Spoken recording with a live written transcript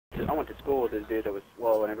I went to school with this dude that was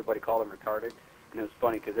slow, and everybody called him retarded. And it was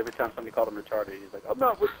funny because every time somebody called him retarded, he's like, "I'm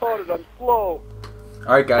not retarded, I'm slow."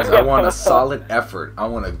 All right, guys. I want a solid effort. I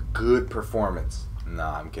want a good performance.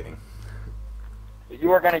 Nah, I'm kidding.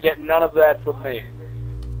 You are gonna get none of that from me.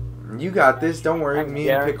 You got this. Don't worry. Me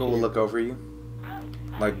and Pickle will look over you,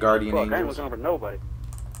 like guardian Fuck, I ain't angels. looking over nobody.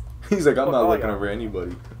 He's like, I'm Fuck not all looking y'all. over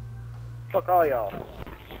anybody. Fuck all y'all.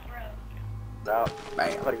 Now,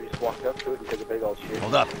 Bam. somebody just walked up to it and took a big old shit.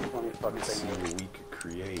 Hold up. Funniest fucking Let's see thing. what we could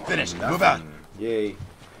create. Finish. Nothing. Move out. Yay.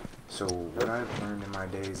 So what I've learned in my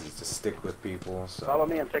days is to stick with people. Follow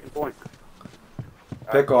So me, I'm taking point.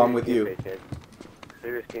 Pickle, I'm serious with you. game face, guys.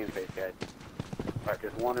 Serious game face, guys. Alright,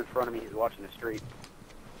 there's one in front of me, he's watching the street.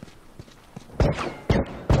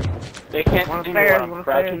 They can't see me when I'm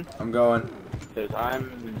crouching, I'm going. because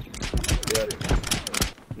I'm good.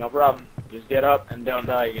 No problem. Just get up and don't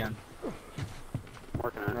die again. I'm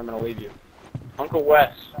working on I'm it. gonna leave you. Uncle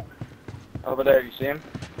Wes. Over there, you see him?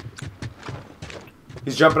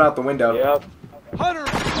 He's jumping out the window. Yep. Hunter!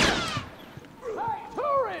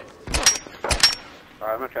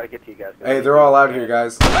 Alright, I'm gonna try to get to you guys. Hey, they're all out here,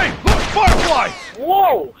 guys. Hey, look, firefly!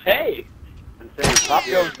 Whoa! Hey! Insane. Pop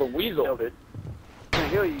goes the weasel. Killed it. I'm gonna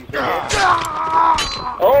heal you, you said.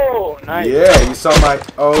 Oh, nice. Yeah, you saw my.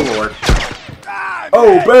 Oh lord.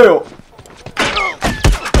 Oh, bail!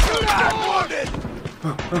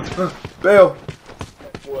 Bail!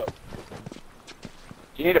 Whoa.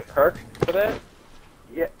 Do you need a perk for that?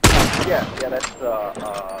 Yeah, that's,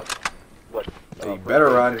 what? You better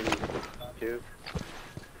run. 2.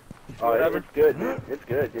 Oh, it's good, dude. It's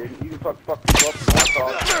good, dude. You can fuck people up and walk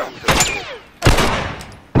off.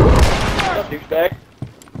 What's up, douchebag?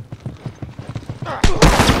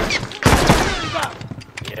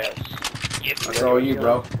 Yes. That's all you,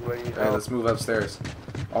 bro. What do you Hey, let's move upstairs.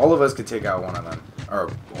 All of us could take out one of them. Or,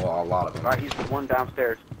 well, a lot of them. Alright, he's the one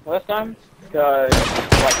downstairs. Last time? Because,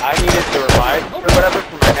 like, I needed to revive or whatever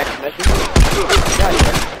for my next mission.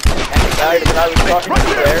 And the guy that I was talking to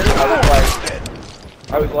there,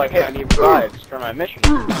 I was like, hey, I need revives for my mission.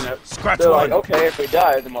 Scratch They're like, one. okay, if we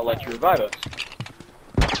die, then we'll let you revive us.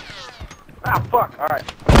 Ah, fuck! Alright.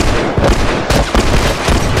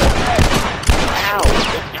 Ow!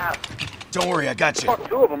 Don't worry, I got you. Fuck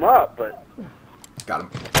 2 of them up, but... Got him.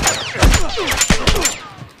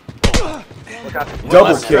 Look out this Double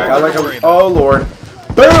less kick. I like worry him. about Oh lord.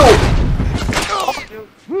 Boom!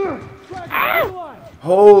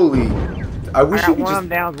 Holy. I wish you could just. One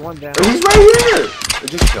down, one down. He's right here!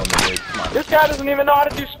 Just kill me, dude. Come on. This guy doesn't even know how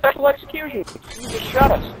to do special execution. He just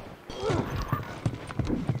shot us.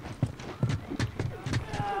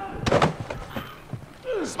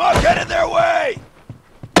 Smoke, get in their way!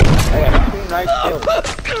 Hey, I got 2 nice kills.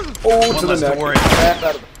 Oh, One to the less to neck. worry. Crap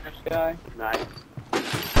out of the first guy. Nice.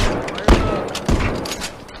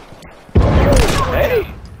 Hey!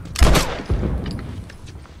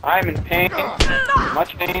 I'm in pain.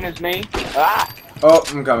 Much pain as me. Ah! Oh,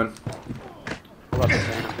 I'm coming. Hold up,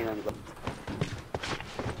 man. I'm feeling the...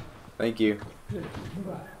 Thank you.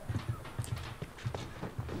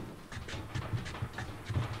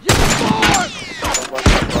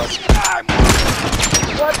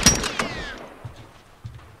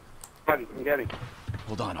 Get me.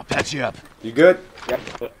 Hold on, I'll patch you up. You good?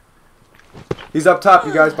 Yep. He's up top,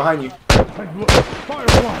 you guys, behind you. I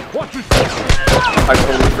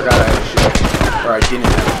totally forgot I had a shield. Or I didn't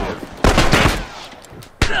have a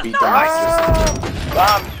shield. Beat the nicest.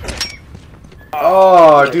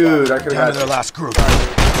 Oh, dude, I could Down have to their had last group.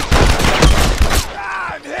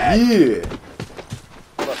 Yeah.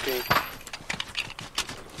 Hold up, Pete.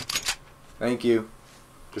 Thank you.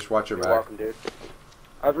 Just watch your You're back. welcome, dude.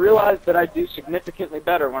 I've realized that I do significantly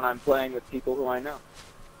better when I'm playing with people who I know.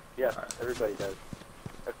 Yeah, everybody does.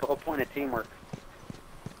 That's the whole point of teamwork.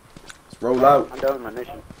 Let's roll out. I'm done with my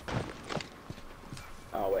mission.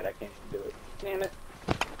 Oh, wait, I can't even do it. Damn it.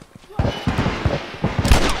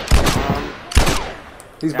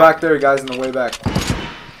 He's back there, guys, on the way back.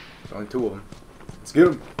 There's only 2 of them. Let's get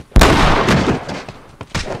him.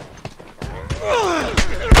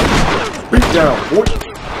 Beat down, boy.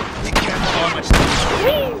 You can't hold much.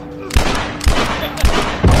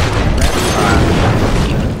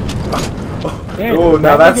 Oh,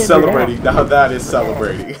 now that's celebrating. Now that is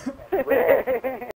celebrating.